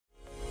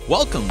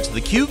Welcome to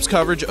theCUBE's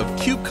coverage of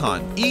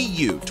KubeCon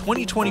EU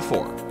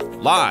 2024,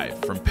 live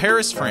from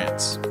Paris,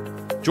 France.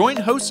 Join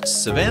hosts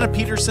Savannah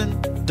Peterson,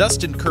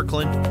 Dustin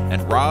Kirkland,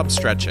 and Rob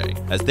Strechay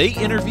as they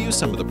interview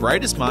some of the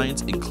brightest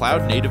minds in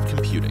cloud-native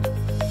computing.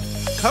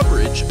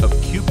 Coverage of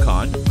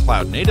KubeCon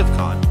Cloud Native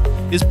Con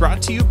is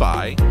brought to you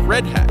by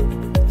Red Hat,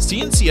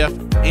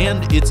 CNCF,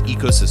 and its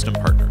ecosystem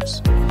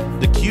partners.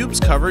 theCUBE's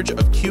coverage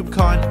of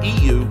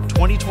KubeCon EU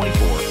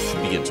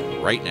 2024 begins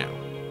right now.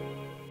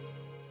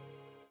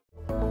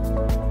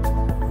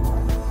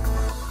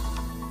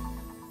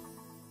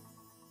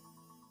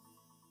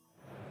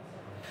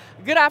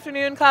 Good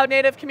afternoon, Cloud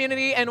Native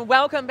community, and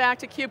welcome back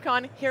to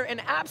KubeCon here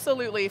in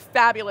absolutely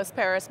fabulous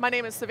Paris. My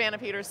name is Savannah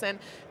Peterson,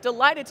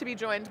 delighted to be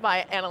joined by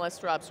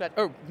analyst Rob Stretch.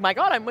 Oh my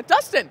God, I'm with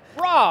Dustin.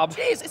 Rob!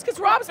 Jeez, it's because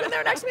Rob's been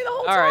there next to me the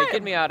whole time. All right,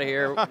 get me out of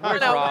here. Where's We're Rob?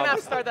 gonna have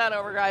to start that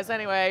over, guys.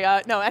 Anyway,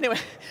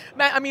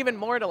 Matt, I'm even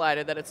more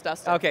delighted that it's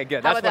Dustin. Okay,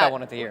 good. How That's about what I that?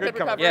 wanted to hear. Good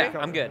recovery? Yeah,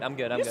 I'm good. I'm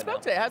good. You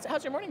spoke today.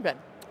 How's your morning been?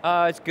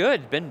 It's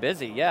good. Been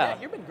busy. Yeah.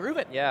 You've been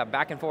grooving. Yeah,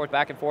 back and forth,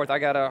 back and forth. I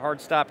got a hard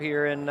stop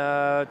here in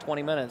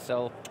 20 minutes,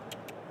 so.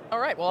 All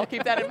right, well, I'll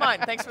keep that in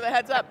mind. Thanks for the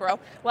heads up, bro.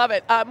 Love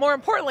it. More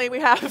importantly, we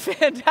have a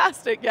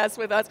fantastic guest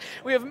with us.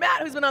 We have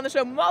Matt, who's been on the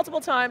show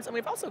multiple times, and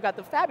we've also got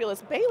the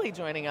fabulous Bailey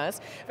joining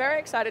us. Very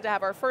excited to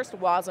have our first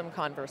Wasm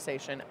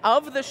conversation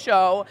of the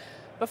show.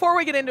 Before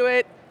we get into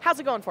it, how's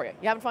it going for you?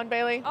 You having fun,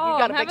 Bailey? Oh, You've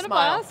got I'm a big having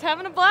smile. a blast,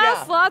 having a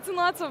blast. Yeah. Lots and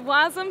lots of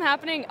Wasm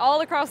happening all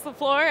across the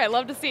floor. I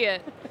love to see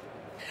it.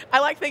 I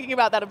like thinking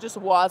about that of just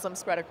Wasm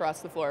spread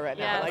across the floor right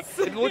now. Yes.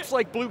 It looks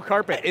like blue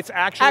carpet. It's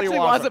actually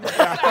Wasm.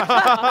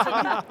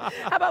 Wasm.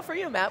 How about for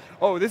you, Matt?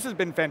 Oh, this has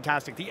been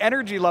fantastic. The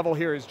energy level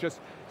here is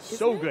just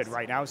so good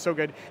right now, so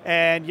good.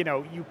 And you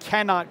know, you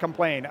cannot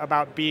complain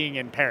about being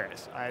in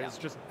Paris. It's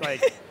just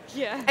like,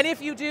 Yeah. And if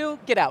you do,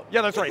 get out.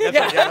 yeah, that's right.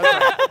 That's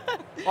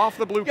right. Off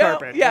the blue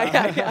carpet.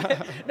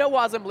 Yeah. No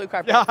Wasm blue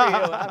carpet for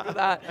you after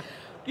that.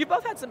 You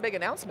both had some big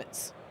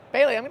announcements.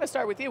 Bailey, I'm going to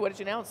start with you. What did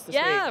you announce this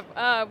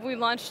week? We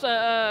launched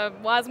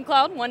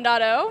wasmCloud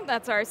 1.0.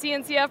 That's our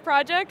CNCF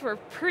project. We're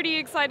pretty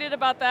excited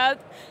about that.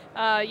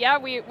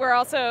 We're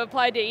also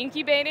applied to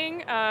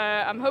incubating.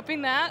 I'm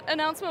hoping that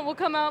announcement will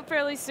come out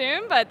fairly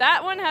soon, but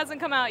that one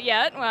hasn't come out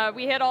yet.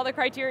 We hit all the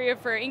criteria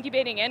for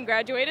incubating and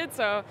graduated,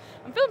 so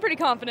I'm feeling pretty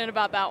confident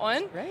about that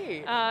one.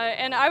 Great.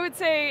 And I would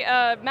say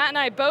Matt and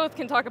I both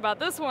can talk about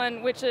this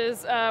one, which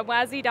is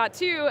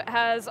WASI.2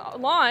 has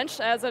launched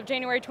as of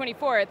January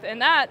 24th,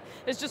 and that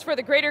is just for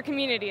the greater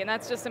community, and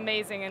that's just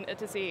amazing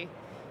to see.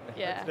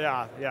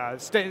 Yeah. Yeah.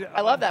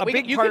 I love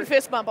that. You can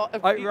fist bump.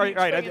 Right.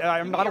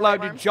 I'm not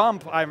allowed to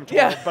jump, I'm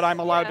told, but I'm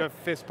allowed to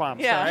fist pump.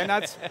 Yeah. So, and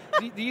that's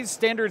these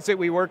standards that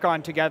we work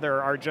on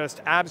together are just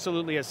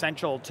absolutely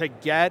essential to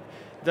get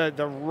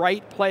the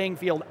right playing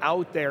field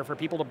out there for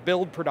people to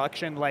build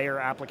production layer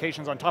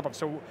applications on top of.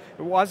 So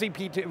WASI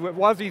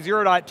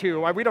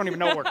 0.2, we don't even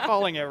know what we're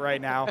calling it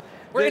right now.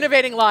 We're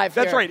innovating live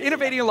That's here. right,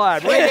 innovating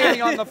live, we're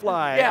innovating on the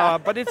fly. Yeah.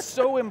 But it's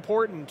so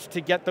important to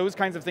get those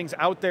kinds of things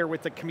out there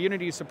with the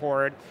community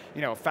support.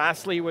 You know,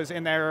 Fastly was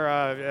in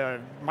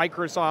there,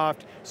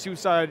 Microsoft,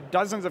 SUSE,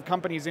 dozens of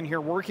companies in here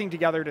working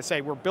together to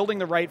say we're building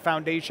the right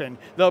foundation,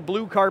 the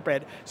blue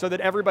carpet, so that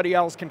everybody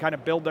else can kind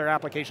of build their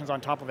applications on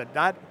top of it.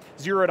 That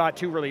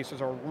 0.2 release was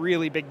a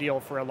really big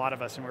deal for a lot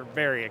of us, and we're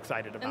very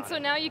excited about it. And so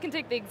now you can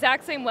take the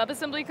exact same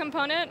WebAssembly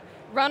component,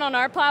 run on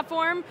our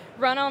platform,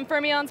 run on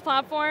Fermyon's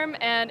platform,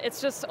 and it's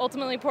just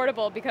ultimately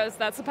portable because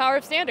that's the power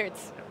of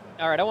standards.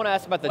 All right, I want to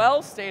ask about the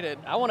Well stated.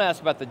 I want to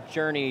ask about the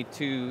journey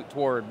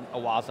toward a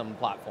Wasm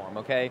platform.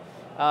 Okay,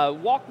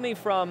 walk me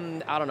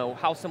from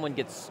how someone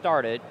gets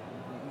started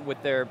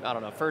with their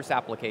first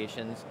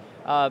applications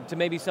to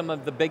maybe some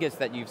of the biggest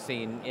that you've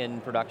seen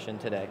in production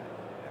today.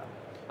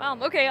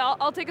 Okay,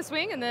 I'll take a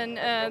swing and then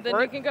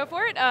you can go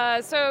for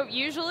it. So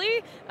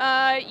usually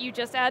you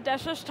just add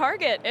 --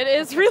 target. It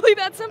is really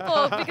that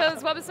simple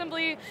because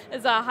WebAssembly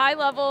is a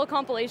high-level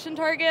compilation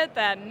target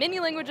that many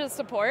languages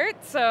support.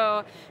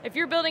 So if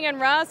you're building in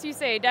Rust, you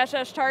say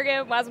 --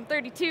 target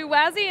wasm32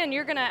 WASI, and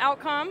you're going to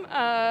outcome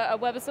a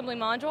WebAssembly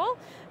module.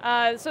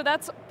 So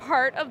that's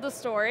part of the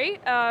story.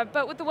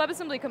 But with the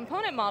WebAssembly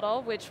component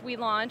model, which we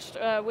launched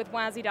with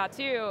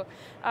WASI.2,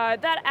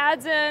 that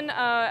adds in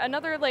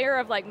another layer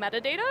of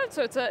metadata.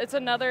 So it's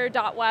another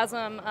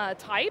 .wasm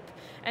type.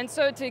 And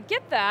so to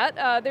get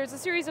that, there's a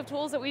series of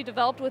tools that we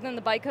developed within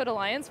the Bytecode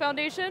Alliance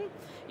Foundation.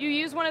 You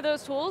use one of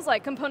those tools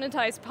like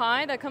Componentized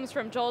Pi that comes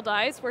from Joel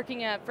Dice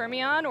working at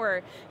Fermyon,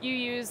 or you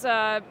use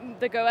the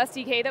Go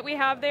SDK that we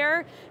have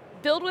there.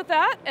 Build with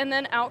that, and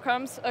then out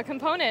comes a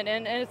component,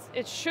 and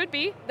it should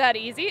be that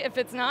easy. If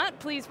it's not,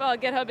 please file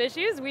GitHub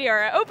issues. We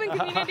are an open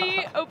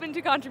community, open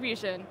to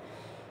contribution.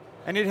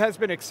 And it has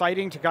been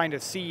exciting to kind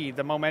of see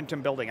the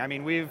momentum building. I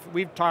mean,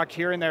 we've talked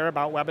here and there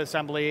about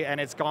WebAssembly, and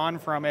it's gone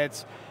from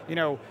its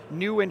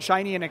new and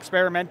shiny and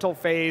experimental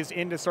phase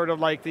into sort of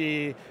like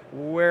the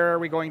where are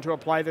we going to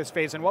apply this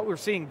phase. And what we're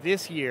seeing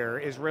this year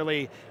is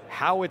really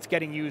how it's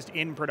getting used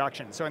in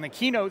production. So in the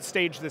keynote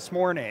stage this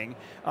morning,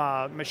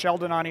 Michelle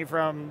Donani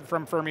from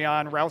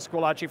Fermyon, Ralph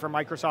Squillaci from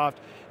Microsoft,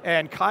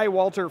 and Kai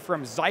Walter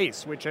from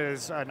Zeiss, which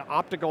is an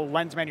optical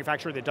lens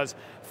manufacturer that does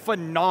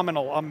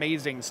phenomenal,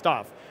 amazing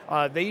stuff.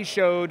 They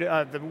showed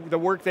the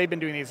work they've been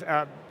doing, these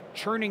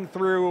churning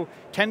through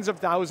tens of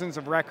thousands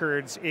of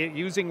records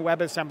using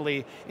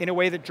WebAssembly in a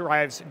way that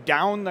drives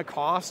down the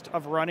cost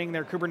of running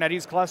their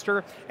Kubernetes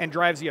cluster and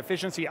drives the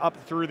efficiency up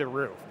through the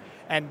roof.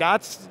 And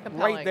that's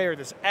compelling. Right there,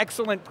 this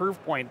excellent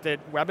proof point that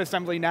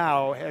WebAssembly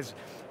now has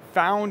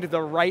found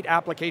the right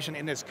application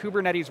in this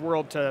Kubernetes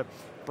world to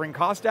bring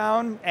costs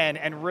down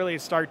and really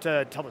start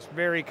to tell this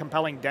very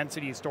compelling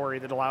density story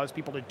that allows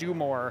people to do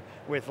more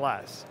with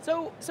less.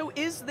 So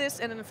is this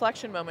an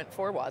inflection moment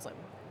for Wasm?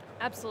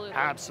 Absolutely.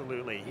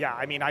 Absolutely, yeah.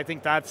 I mean, I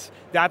think that's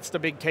the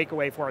big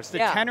takeaway for us. The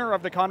tenor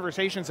of the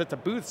conversations at the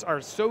booths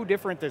are so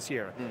different this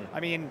year.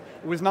 I mean,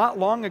 it was not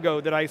long ago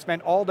that I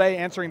spent all day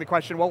answering the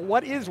question, well,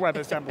 what is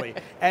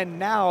WebAssembly? And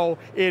now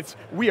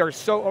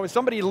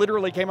somebody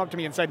literally came up to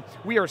me and said,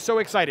 we are so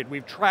excited.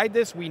 We've tried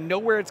this, we know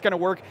where it's going to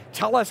work.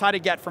 Tell us how to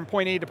get from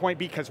point A to point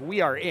B because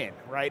we are in,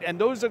 right? And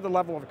those are the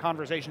level of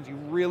conversations you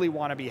really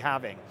want to be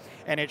having.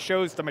 And it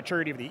shows the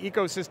maturity of the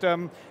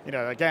ecosystem.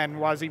 Again,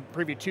 WASI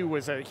Preview 2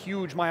 was a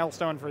huge milestone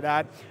for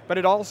that, but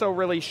it also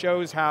really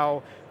shows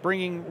how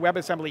bringing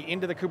WebAssembly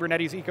into the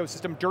Kubernetes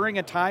ecosystem during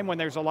a time when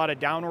there's a lot of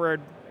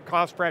downward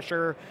cost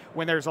pressure,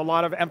 when there's a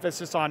lot of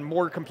emphasis on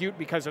more compute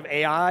because of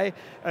AI,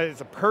 is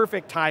a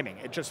perfect timing.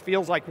 It just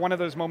feels like one of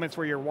those moments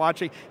where you're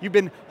watching, you've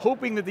been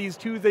hoping that these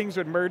two things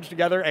would merge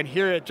together, and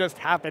here it just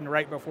happened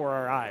right before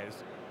our eyes.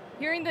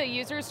 Hearing the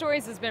user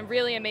stories has been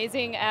really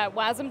amazing. At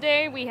Wasm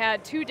Day, we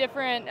had 2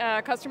 different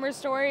customer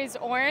stories.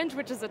 Orange,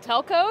 which is a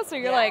telco, so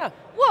you're like,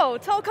 whoa,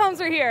 telecoms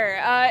are here.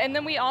 And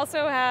then we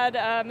also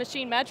had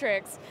machine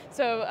metrics,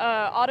 so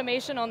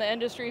automation on the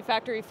industry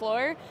factory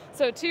floor.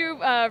 So 2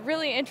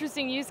 really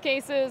interesting use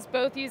cases,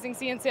 both using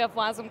CNCF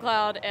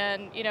wasmCloud,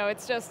 and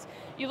it's just,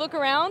 you look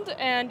around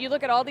and you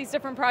look at all these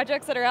different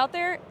projects that are out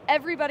there,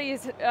 everybody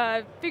is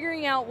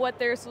figuring out what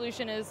their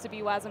solution is to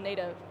be Wasm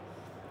native.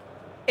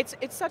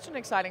 It's such an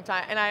exciting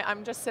time, and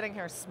I'm just sitting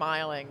here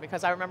smiling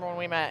because I remember when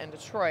we met in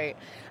Detroit,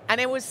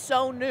 and it was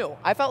so new.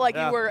 I felt like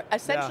you were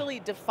essentially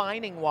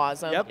defining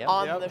Wasm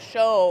on the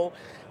show.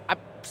 I'm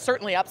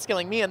certainly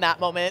upskilling me in that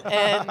moment,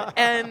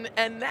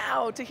 and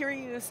now to hear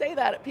you say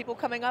that, people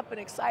coming up and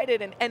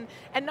excited, and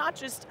not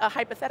just a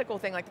hypothetical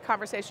thing like the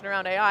conversation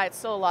around AI. It's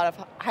still a lot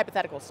of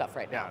hypothetical stuff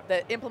right now.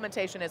 The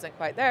implementation isn't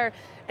quite there,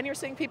 and you're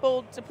seeing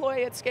people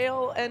deploy at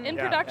scale and in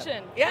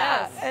production.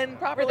 Yes. And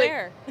properly. We're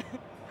there.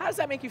 How does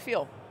that make you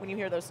feel when you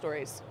hear those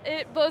stories?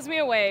 It blows me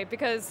away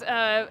because,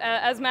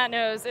 as Matt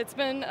knows, it's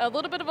been a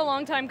little bit of a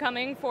long time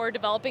coming for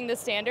developing this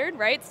standard,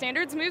 right?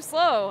 Standards move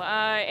slow,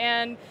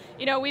 and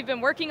we've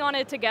been working on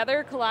it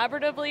together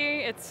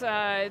collaboratively.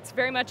 It's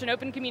very much an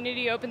open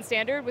community, open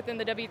standard within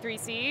the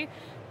W3C,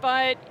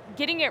 but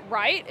getting it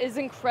right is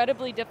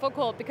incredibly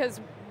difficult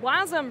because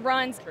Wasm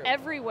runs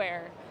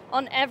everywhere,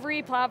 on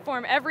every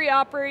platform, every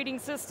operating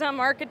system,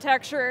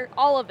 architecture,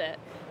 all of it.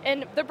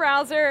 In the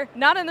browser,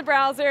 not in the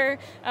browser,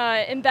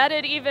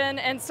 embedded even,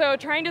 and so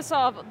trying to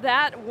solve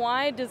that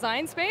wide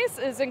design space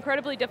is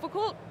incredibly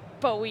difficult,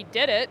 but we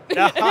did it.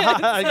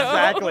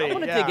 Exactly. I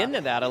want to dig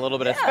into that a little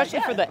bit,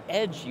 especially for the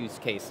edge use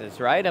cases,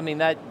 right? I mean,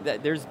 that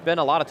there's been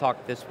a lot of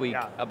talk this week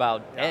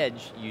about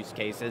edge use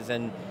cases,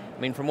 and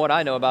I mean, from what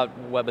I know about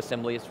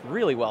WebAssembly, it's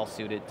really well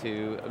suited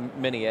to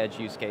many edge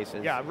use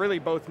cases. Yeah, really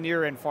both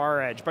near and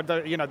far edge. But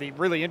the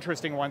really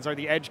interesting ones are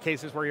the edge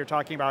cases where you're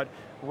talking about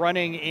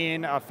running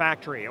in a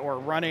factory or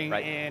running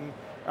in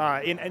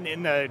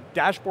the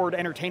dashboard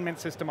entertainment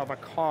system of a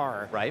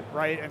car. Right.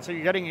 And so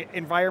you're getting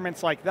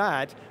environments like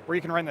that where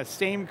you can run the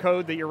same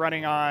code that you're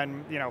running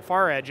on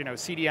far edge,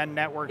 CDN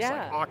networks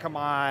like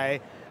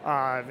Akamai,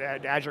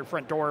 Azure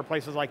Front Door,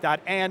 places like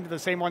that, and the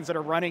same ones that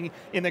are running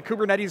in the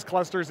Kubernetes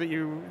clusters that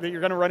you're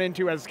going to run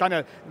into as kind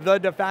of the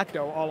de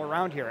facto all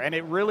around here. And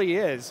it really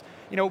is,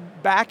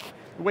 back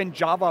when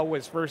Java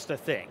was first a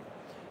thing,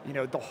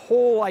 the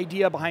whole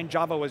idea behind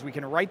Java was we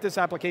can write this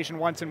application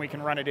once and we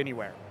can run it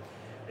anywhere.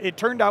 It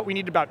turned out we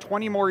needed about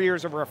 20 more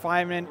years of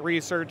refinement,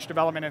 research,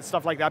 development, and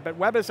stuff like that, but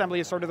WebAssembly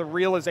is sort of the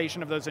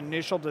realization of those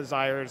initial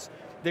desires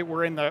that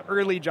were in the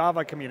early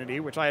Java community,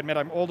 which I admit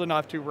I'm old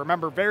enough to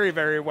remember very,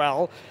 very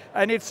well,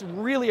 and it's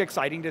really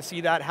exciting to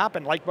see that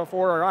happen, like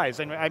before our eyes.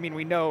 And I mean,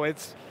 we know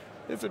it's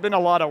been a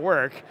lot of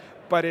work,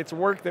 but it's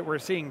work that we're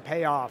seeing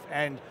pay off,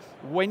 and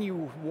when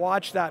you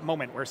watch that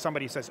moment where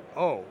somebody says,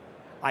 oh,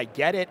 I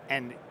get it,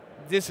 and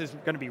this is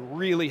going to be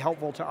really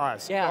helpful to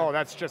us. Oh,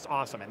 that's just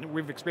awesome. And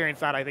we've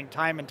experienced that, I think,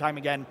 time and time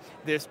again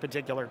this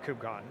particular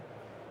KubeCon.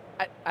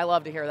 I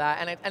love to hear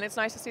that, and it's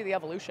nice to see the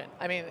evolution.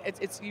 I mean,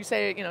 you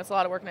say it's a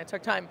lot of work and it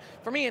took time.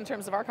 For me, in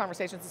terms of our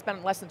conversations, it's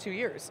been less than 2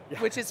 years,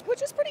 which is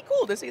pretty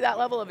cool to see that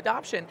level of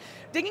adoption.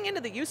 Digging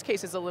into the use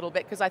cases a little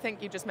bit, because I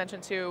think you just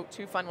mentioned two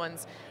fun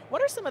ones.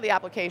 What are some of the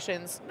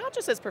applications, not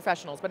just as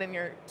professionals,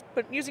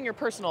 but using your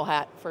personal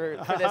hat for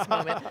this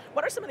moment?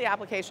 What are some of the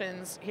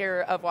applications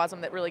here of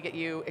Wasm that really get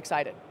you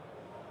excited?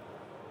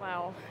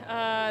 Wow,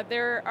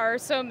 there are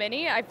so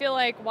many. I feel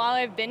like while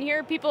I've been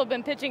here, people have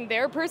been pitching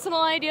their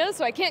personal ideas,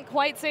 so I can't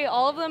quite say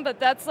all of them, but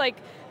that's like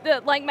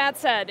Matt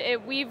said,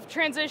 we've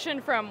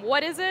transitioned from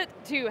what is it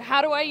to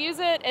how do I use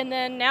it, and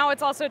then now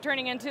it's also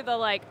turning into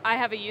the I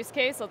have a use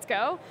case, let's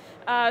go.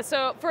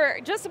 So for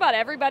just about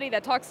everybody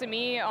that talks to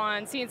me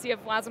on CNCF,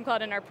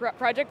 wasmCloud, and our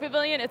project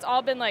pavilion, it's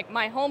all been like,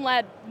 my home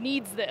lab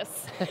needs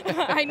this.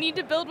 I need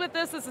to build with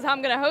this. This is how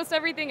I'm going to host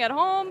everything at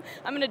home.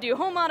 I'm going to do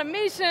home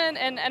automation,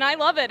 and I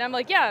love it. I'm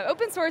like, yeah,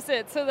 open source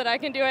it so that I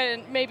can do it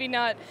and maybe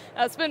not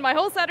spend my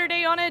whole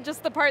Saturday on it,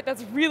 just the part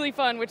that's really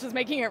fun, which is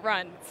making it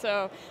run.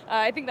 So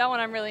I think that one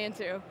I'm really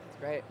into.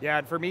 Great. Yeah,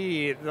 and for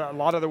me, a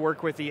lot of the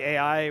work with the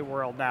AI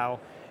world now,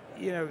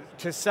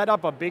 to set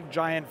up a big,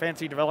 giant,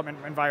 fancy development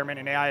environment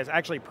in AI is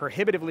actually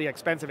prohibitively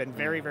expensive and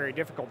very, very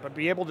difficult. But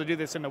be able to do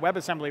this in the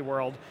WebAssembly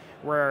world,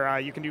 where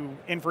you can do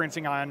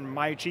inferencing on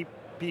my cheap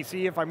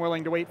PC if I'm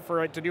willing to wait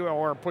for it to do it,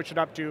 or push it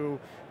up to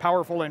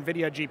powerful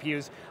NVIDIA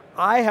GPUs.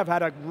 I have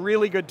had a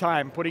really good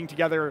time putting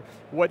together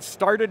what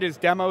started as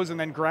demos and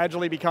then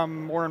gradually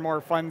become more and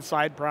more fun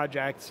side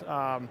projects.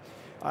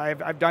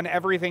 I've done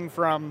everything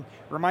from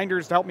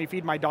reminders to help me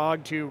feed my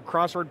dog to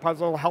crossword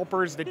puzzle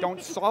helpers that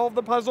don't solve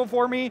the puzzle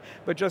for me,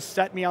 but just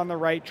set me on the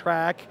right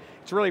track.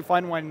 It's really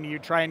fun when you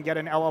try and get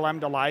an LLM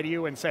to lie to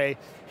you and say,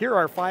 here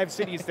are 5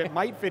 cities that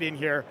might fit in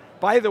here.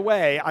 By the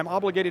way, I'm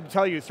obligated to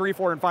tell you 3,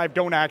 4, and 5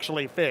 don't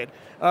actually fit.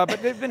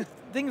 But there've been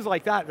things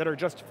like that are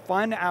just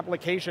fun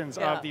applications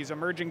of these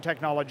emerging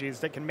technologies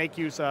that can make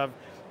use of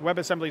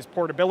WebAssembly's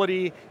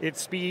portability, its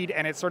speed,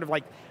 and it's sort of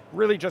like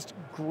really just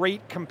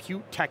great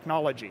compute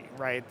technology,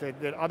 right?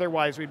 That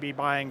otherwise we'd be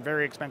buying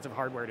very expensive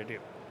hardware to do.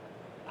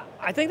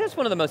 I think that's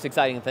one of the most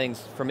exciting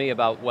things for me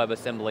about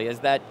WebAssembly is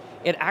that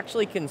it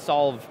actually can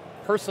solve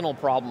personal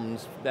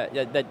problems that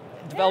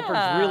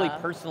developers really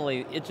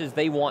personally itches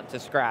they want to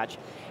scratch.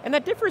 And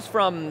that differs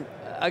from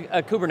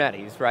a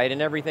Kubernetes, right?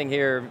 And everything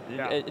here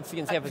at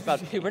CNCF is about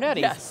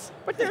Kubernetes. Yes.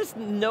 But there's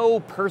no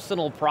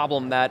personal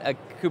problem that a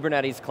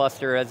Kubernetes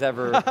cluster has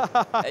ever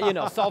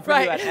solved for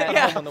you at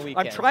home on the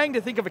weekend. I'm trying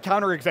to think of a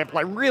counterexample.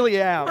 I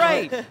really am.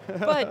 Right.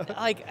 But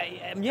my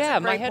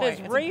head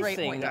is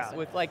racing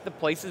with the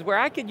places where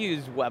I could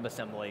use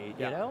WebAssembly,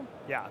 you know?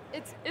 Yeah.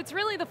 It's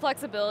really the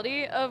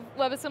flexibility of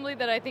WebAssembly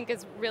that I think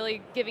is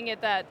really giving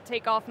it that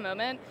takeoff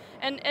moment.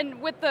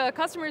 And with the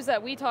customers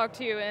that we talked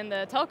to in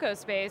the telco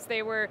space,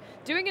 they were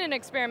doing an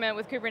experiment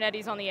with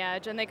Kubernetes on the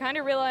edge, and they kind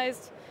of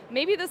realized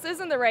maybe this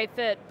isn't the right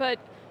fit, but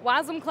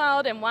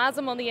wasmCloud and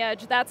Wasm on the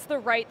edge, that's the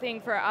right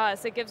thing for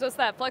us. It gives us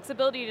that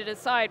flexibility to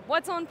decide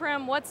what's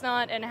on-prem, what's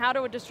not, and how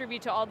to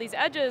distribute to all these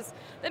edges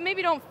that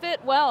maybe don't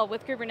fit well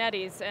with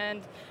Kubernetes.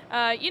 And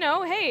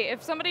hey,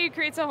 if somebody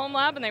creates a home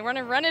lab and they want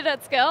to run it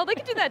at scale, they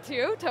can do that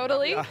too,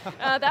 totally.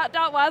 That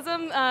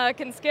 .wasm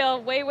can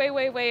scale way, way,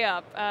 way, way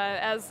up,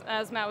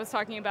 as Matt was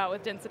talking about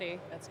with density.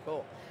 That's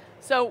cool.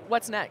 So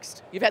what's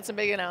next? You've had some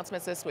big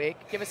announcements this week.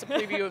 Give us a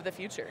preview of the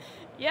future.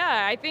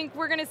 Yeah, I think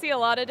we're going to see a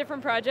lot of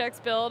different projects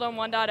build on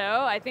 1.0.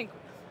 I think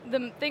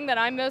the thing that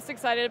I'm most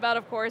excited about,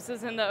 of course,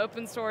 is in the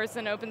open source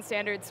and open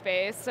standard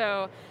space.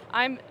 So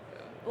I'm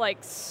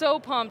so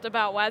pumped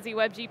about WASI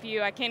Web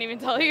GPU. I can't even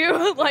tell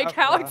you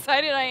how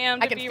excited I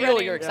am to be running. I can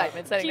feel your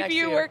excitement sitting next to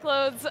you. GPU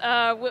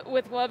workloads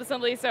with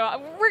WebAssembly.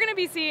 So we're going to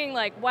be seeing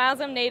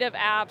Wasm native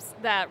apps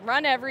that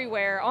run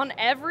everywhere on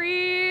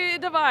every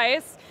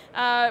device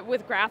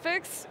with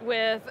graphics,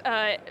 with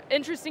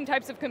interesting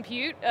types of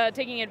compute,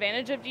 taking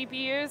advantage of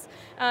GPUs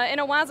in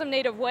a Wasm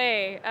native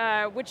way,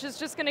 which is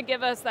just going to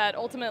give us that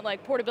ultimate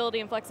portability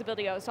and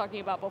flexibility I was talking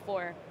about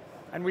before.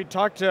 And we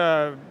talked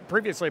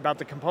previously about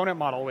the component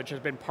model, which has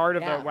been part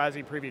of the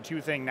WASI Preview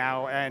 2 thing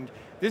now, and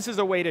this is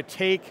a way to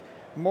take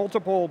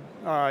multiple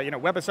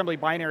WebAssembly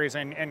binaries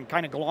and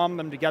kind of glom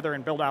them together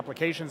and build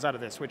applications out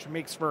of this, which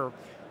makes for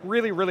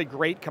really, really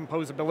great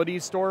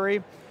composability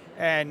story.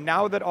 And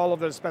now that all of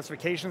those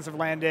specifications have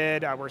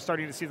landed, we're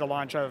starting to see the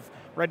launch of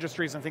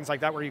registries and things like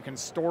that where you can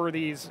store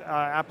these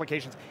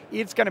applications.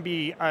 It's going to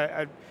be,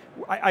 I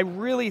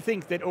really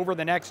think that over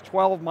the next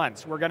 12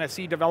 months, we're going to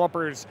see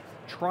developers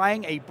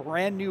trying a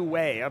brand new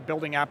way of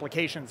building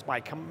applications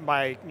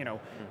by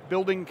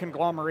building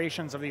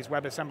conglomerations of these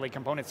WebAssembly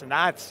components, and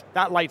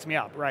that lights me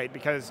up, right?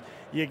 Because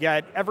you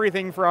get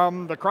everything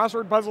from the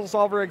crossword puzzle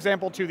solver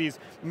example to these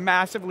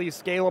massively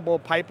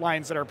scalable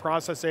pipelines that are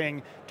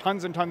processing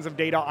tons and tons of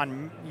data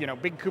on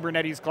big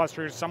Kubernetes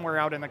clusters somewhere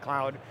out in the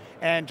cloud,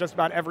 and just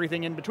about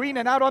everything in between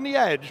and out on the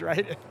edge,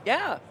 right?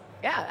 Yeah,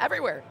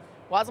 everywhere.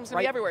 Wasm's going to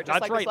be everywhere, just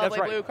this lovely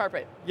blue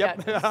carpet.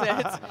 Yep.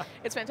 Yeah,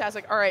 it's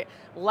fantastic. All right,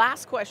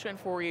 last question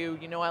for you.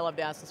 I love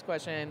to ask this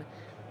question.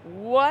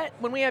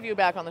 when we have you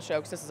back on the show,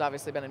 because this has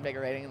obviously been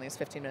invigorating and these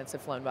 15 minutes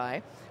have flown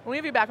by, when we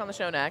have you back on the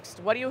show next,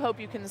 what do you hope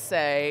you can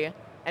say,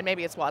 and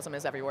maybe it's Wasm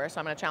is everywhere, so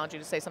I'm going to challenge you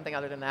to say something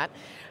other than that.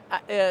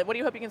 What do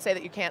you hope you can say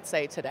that you can't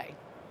say today?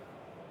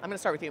 I'm going to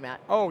start with you,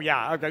 Matt. Oh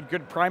yeah, a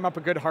good prime up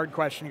a good hard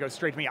question goes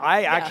straight to me.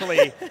 I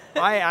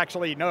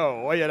actually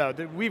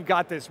know, we've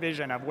got this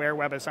vision of where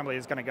WebAssembly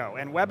is going to go,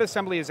 and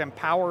WebAssembly is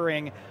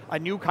empowering a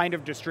new kind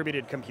of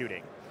distributed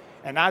computing.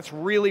 And that's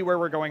really where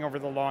we're going over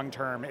the long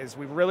term, is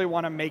we really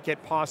want to make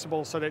it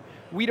possible so that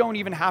we don't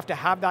even have to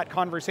have that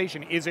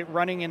conversation. Is it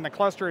running in the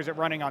cluster? Is it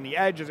running on the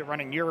edge? Is it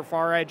running near or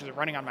far edge? Is it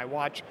running on my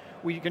watch?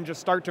 We can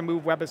just start to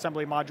move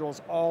WebAssembly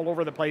modules all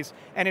over the place,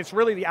 and it's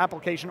really the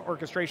application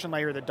orchestration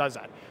layer that does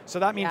that. So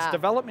that means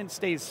development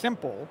stays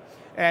simple,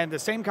 and the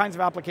same kinds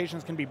of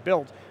applications can be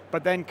built,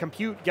 but then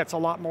compute gets a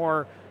lot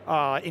more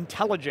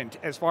intelligent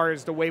as far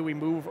as the way we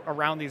move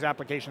around these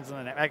applications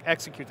and then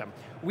execute them.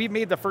 We've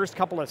made the first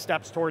couple of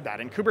steps toward that,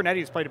 and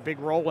Kubernetes played a big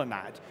role in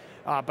that.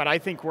 But I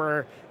think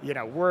we're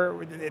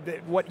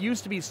what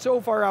used to be so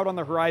far out on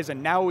the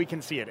horizon, now we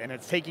can see it, and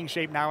it's taking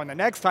shape now, and the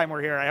next time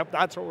we're here, I hope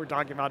that's what we're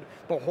talking about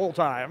the whole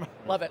time.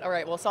 Love it. All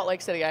right, well, Salt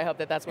Lake City, I hope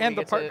that's what and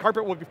we get to. And the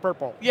carpet will be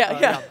purple.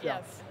 Yeah.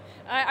 Yes.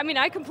 I mean,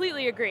 I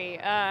completely agree.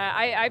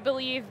 I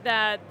believe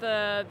that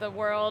the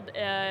world,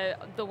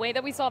 the way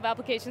that we solve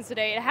applications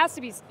today, it has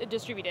to be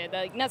distributed,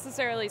 like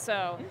necessarily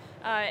so.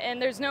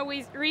 And there's no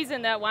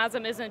reason that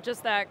Wasm isn't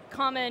just that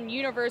common,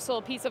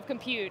 universal piece of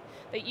compute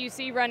that you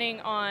see running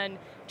on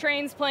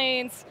trains,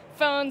 planes,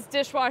 phones,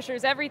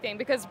 dishwashers, everything.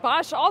 Because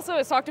Bosch also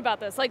has talked about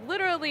this. Like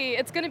literally,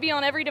 it's going to be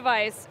on every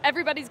device.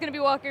 Everybody's going to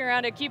be walking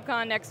around at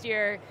KubeCon next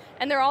year,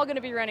 and they're all going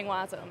to be running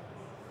Wasm.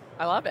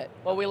 I love it.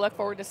 Well, we look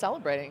forward to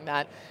celebrating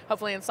that,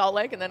 hopefully in Salt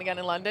Lake and then again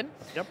in London.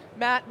 Yep.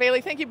 Matt, Bailey,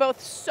 thank you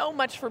both so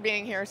much for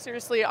being here.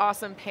 Seriously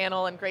awesome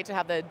panel and great to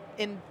have the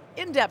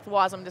in-depth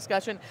Wasm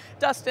discussion.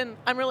 Dustin,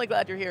 I'm really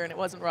glad you're here and it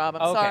wasn't Rob.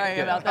 I'm sorry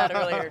about that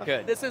earlier.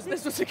 Good. This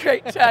was a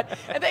great chat.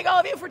 And thank all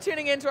of you for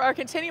tuning in to our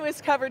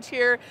continuous coverage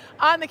here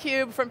on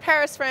theCUBE from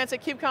Paris, France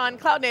at KubeCon,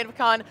 Cloud Native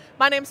Con.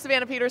 My name's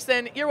Savannah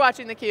Peterson. You're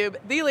watching theCUBE,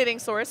 the leading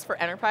source for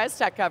enterprise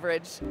tech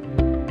coverage.